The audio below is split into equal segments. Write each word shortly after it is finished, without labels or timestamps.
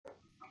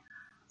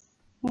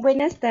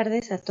Buenas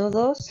tardes a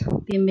todos,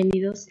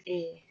 bienvenidos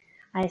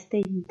a este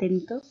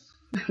intento.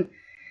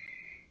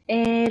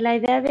 La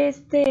idea de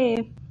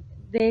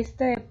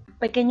este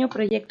pequeño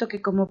proyecto,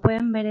 que como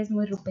pueden ver es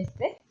muy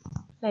rupestre,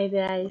 la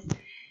idea es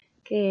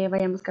que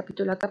vayamos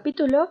capítulo a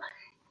capítulo,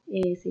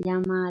 se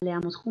llama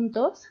Leamos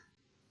Juntos,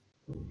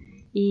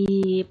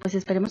 y pues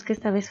esperemos que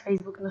esta vez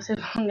Facebook no se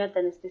ponga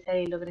tan especial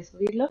y logre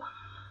subirlo.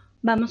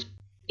 Vamos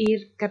a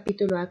ir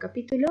capítulo a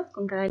capítulo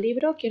con cada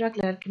libro. Quiero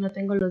aclarar que no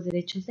tengo los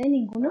derechos de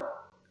ninguno.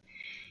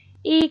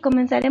 Y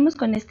comenzaremos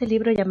con este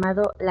libro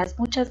llamado Las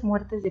muchas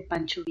muertes de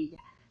Pancho Villa,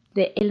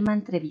 de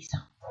Elman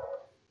Treviso.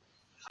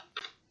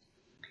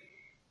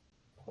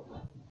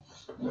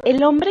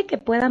 El hombre que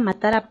pueda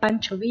matar a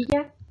Pancho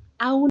Villa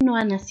aún no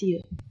ha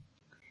nacido.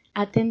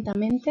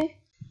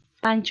 Atentamente,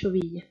 Pancho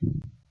Villa.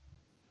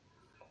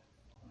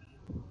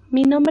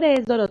 Mi nombre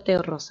es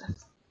Doroteo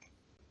Rosas.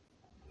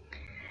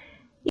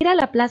 Ir a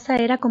la plaza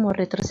era como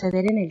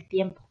retroceder en el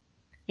tiempo.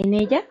 En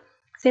ella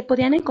se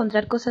podían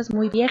encontrar cosas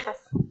muy viejas,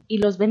 y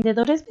los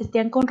vendedores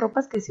vestían con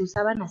ropas que se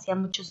usaban hacía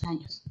muchos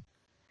años.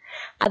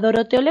 A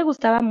Doroteo le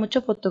gustaba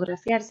mucho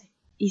fotografiarse,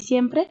 y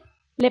siempre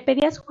le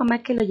pedía a su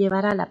mamá que lo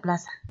llevara a la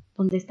plaza,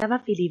 donde estaba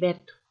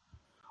Filiberto,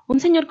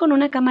 un señor con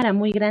una cámara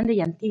muy grande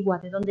y antigua,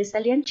 de donde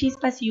salían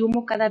chispas y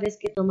humo cada vez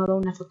que tomaba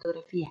una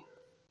fotografía.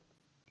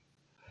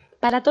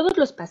 Para todos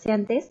los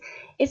paseantes,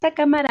 esa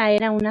cámara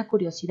era una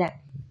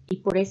curiosidad, y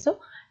por eso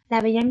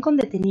la veían con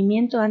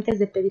detenimiento antes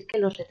de pedir que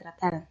los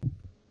retrataran.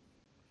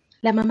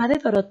 La mamá de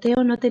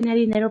Doroteo no tenía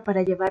dinero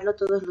para llevarlo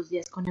todos los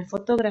días con el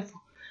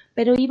fotógrafo,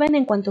 pero iban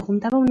en cuanto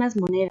juntaba unas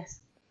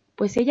monedas,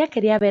 pues ella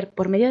quería ver,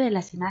 por medio de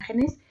las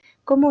imágenes,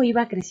 cómo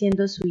iba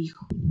creciendo su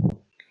hijo.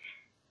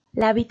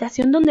 La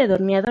habitación donde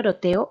dormía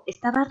Doroteo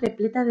estaba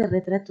repleta de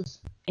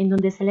retratos, en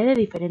donde sale de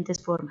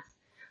diferentes formas: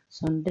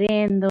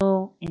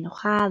 sonriendo,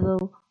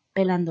 enojado,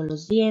 pelando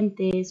los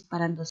dientes,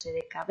 parándose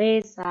de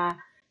cabeza,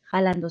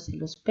 jalándose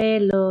los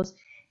pelos,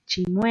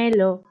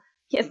 chimuelo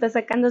y hasta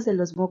sacándose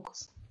los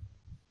mocos.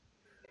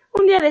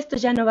 Un día de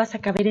estos ya no vas a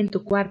caber en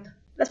tu cuarto,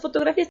 las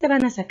fotografías te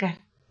van a sacar,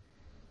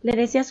 le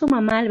decía a su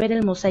mamá al ver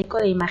el mosaico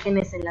de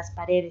imágenes en las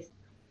paredes.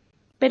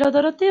 Pero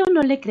Doroteo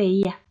no le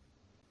creía,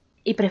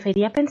 y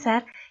prefería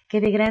pensar que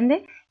de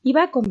grande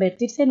iba a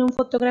convertirse en un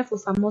fotógrafo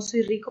famoso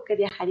y rico que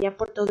viajaría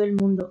por todo el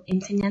mundo,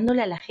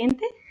 enseñándole a la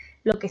gente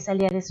lo que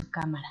salía de su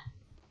cámara.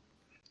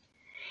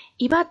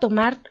 Iba a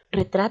tomar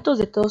retratos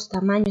de todos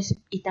tamaños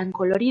y tan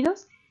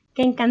coloridos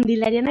que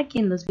encandilarían a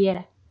quien los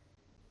viera.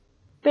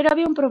 Pero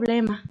había un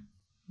problema.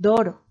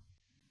 Doro,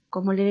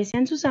 como le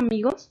decían sus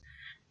amigos,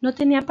 no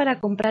tenía para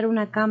comprar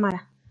una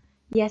cámara,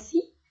 y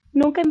así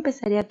nunca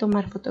empezaría a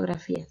tomar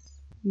fotografías,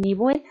 ni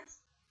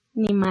buenas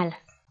ni malas.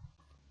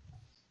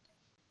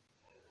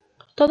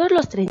 Todos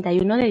los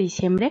 31 de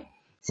diciembre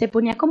se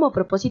ponía como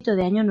propósito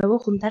de año nuevo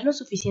juntar lo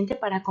suficiente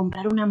para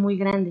comprar una muy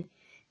grande,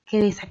 que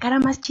le sacara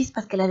más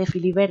chispas que la de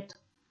Filiberto,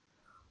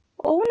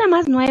 o una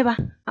más nueva,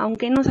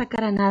 aunque no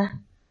sacara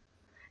nada.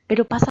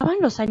 Pero pasaban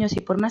los años y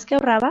por más que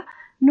ahorraba,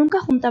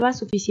 nunca juntaba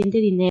suficiente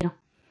dinero,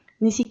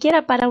 ni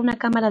siquiera para una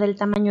cámara del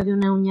tamaño de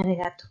una uña de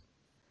gato.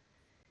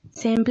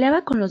 Se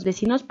empleaba con los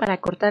vecinos para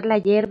cortar la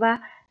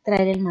hierba,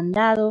 traer el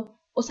mandado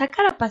o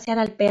sacar a pasear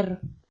al perro.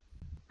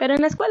 Pero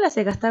en la escuela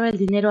se gastaba el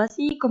dinero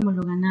así como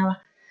lo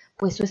ganaba,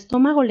 pues su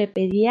estómago le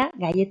pedía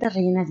galletas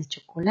rellenas de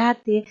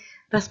chocolate,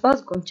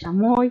 raspados con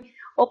chamoy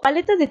o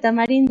paletas de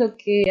tamarindo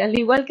que, al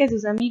igual que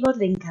sus amigos,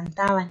 le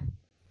encantaban.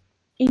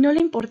 Y no le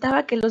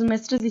importaba que los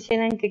maestros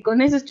dijeran que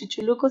con esos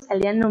chuchulucos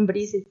salían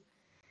lombrices.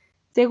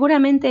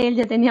 Seguramente él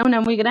ya tenía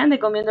una muy grande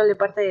comiéndole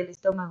parte del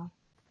estómago.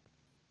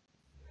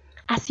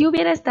 Así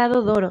hubiera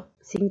estado Doro,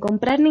 sin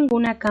comprar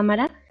ninguna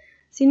cámara,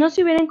 si no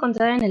se hubiera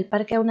encontrado en el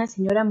parque a una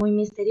señora muy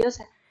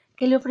misteriosa,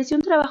 que le ofreció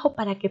un trabajo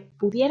para que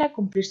pudiera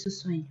cumplir su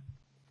sueño.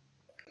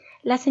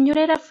 La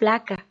señora era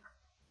flaca,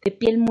 de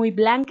piel muy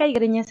blanca y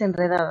greñas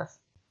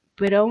enredadas,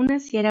 pero aún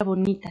así era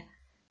bonita,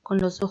 con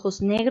los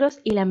ojos negros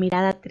y la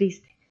mirada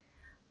triste,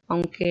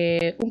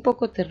 aunque un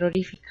poco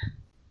terrorífica.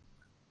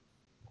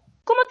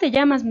 ¿Cómo te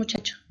llamas,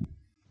 muchacho?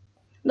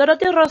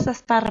 Doroteo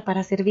Rosas Parra,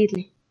 para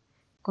servirle,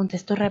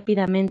 contestó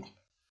rápidamente,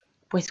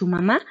 pues su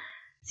mamá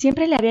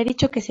siempre le había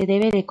dicho que se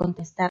debe de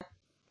contestar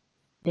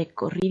de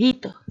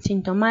corridito,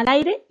 sin tomar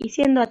aire y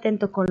siendo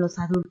atento con los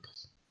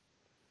adultos.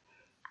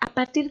 A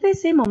partir de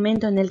ese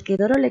momento en el que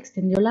Doro le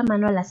extendió la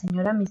mano a la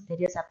señora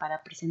misteriosa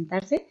para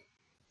presentarse,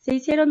 se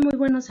hicieron muy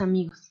buenos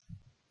amigos.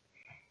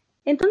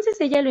 Entonces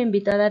ella lo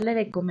invitó a darle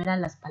de comer a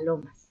las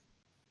palomas.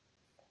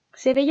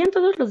 Se veían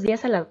todos los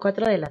días a las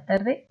 4 de la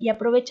tarde y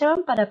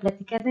aprovechaban para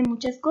platicar de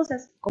muchas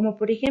cosas, como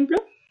por ejemplo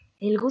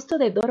el gusto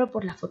de Doro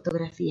por la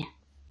fotografía.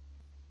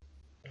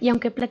 Y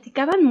aunque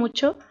platicaban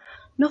mucho,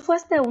 no fue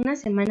hasta una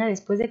semana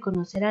después de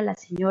conocer a la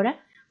señora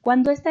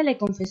cuando ésta le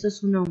confesó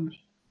su nombre: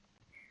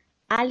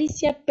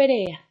 Alicia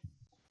Perea,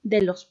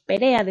 de los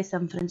Perea de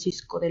San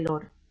Francisco del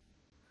Oro.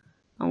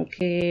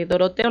 Aunque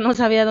Doroteo no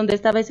sabía dónde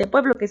estaba ese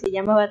pueblo que se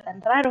llamaba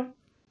tan raro.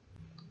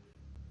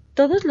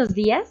 Todos los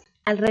días,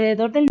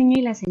 alrededor del niño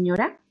y la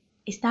señora,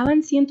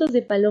 estaban cientos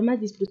de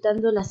palomas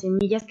disfrutando las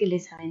semillas que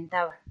les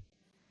aventaban.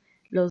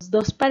 Los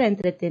dos, para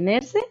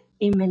entretenerse,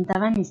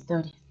 inventaban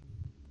historias.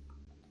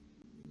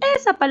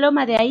 Esa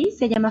paloma de ahí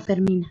se llama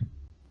Fermina.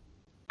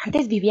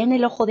 Antes vivía en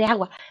el ojo de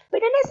agua,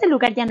 pero en ese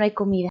lugar ya no hay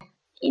comida,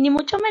 y ni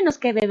mucho menos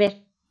que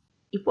beber.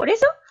 Y por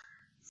eso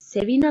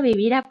se vino a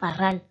vivir a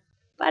Parral,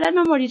 para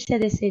no morirse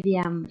de sed y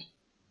hambre.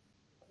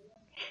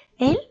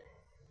 Él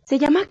se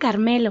llama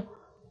Carmelo,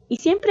 y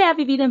siempre ha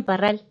vivido en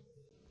Parral.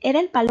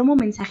 Era el palomo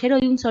mensajero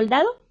de un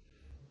soldado,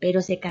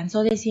 pero se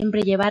cansó de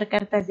siempre llevar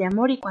cartas de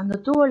amor y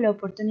cuando tuvo la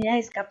oportunidad de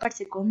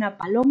escaparse con una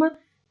paloma,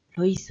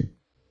 lo hizo.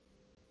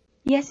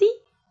 Y así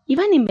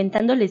iban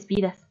inventándoles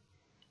vidas.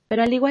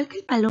 Pero al igual que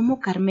el palomo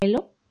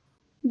Carmelo,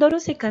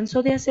 Doro se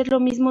cansó de hacer lo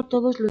mismo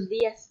todos los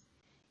días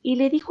y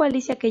le dijo a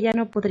Alicia que ya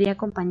no podría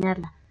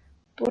acompañarla,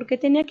 porque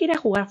tenía que ir a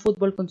jugar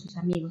fútbol con sus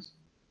amigos.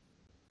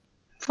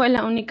 Fue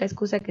la única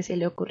excusa que se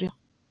le ocurrió.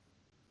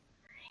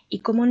 Y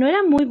como no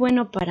era muy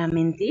bueno para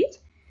mentir,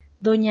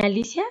 doña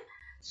Alicia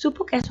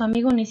supo que a su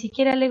amigo ni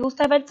siquiera le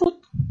gustaba el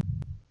fútbol.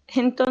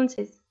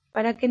 Entonces,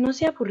 para que no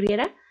se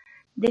aburriera,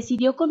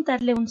 decidió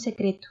contarle un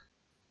secreto.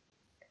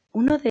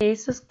 Uno de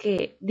esos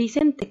que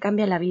dicen te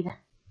cambia la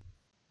vida.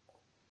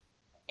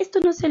 Esto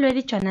no se lo he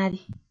dicho a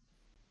nadie.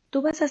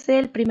 Tú vas a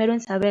ser el primero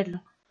en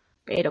saberlo,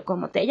 pero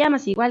como te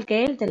llamas igual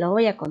que él, te lo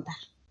voy a contar.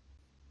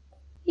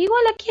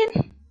 ¿Igual a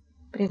quién?,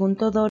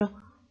 preguntó Doro,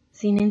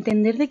 sin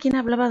entender de quién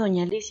hablaba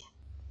doña Alicia.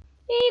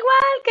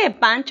 Igual que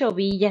Pancho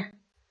Villa.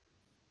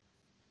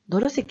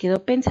 Doro se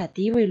quedó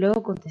pensativo y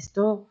luego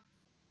contestó: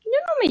 Yo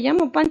no me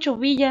llamo Pancho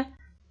Villa,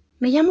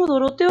 me llamo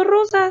Doroteo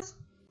Rosas.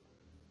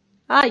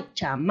 ¡Ay,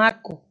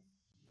 chamaco!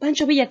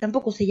 Pancho Villa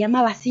tampoco se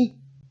llamaba así.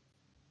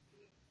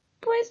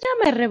 Pues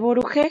ya me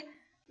reborujé,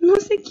 no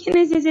sé quién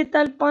es ese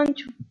tal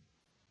Pancho.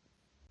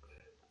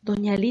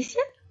 Doña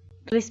Alicia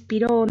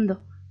respiró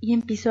hondo y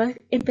empezó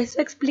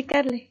a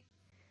explicarle.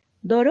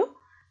 Doro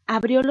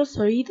abrió los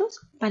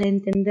oídos para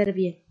entender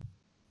bien,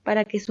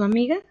 para que su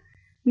amiga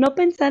no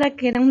pensara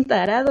que era un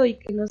tarado y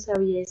que no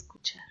sabía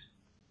escuchar.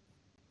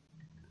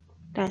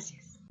 Gracias.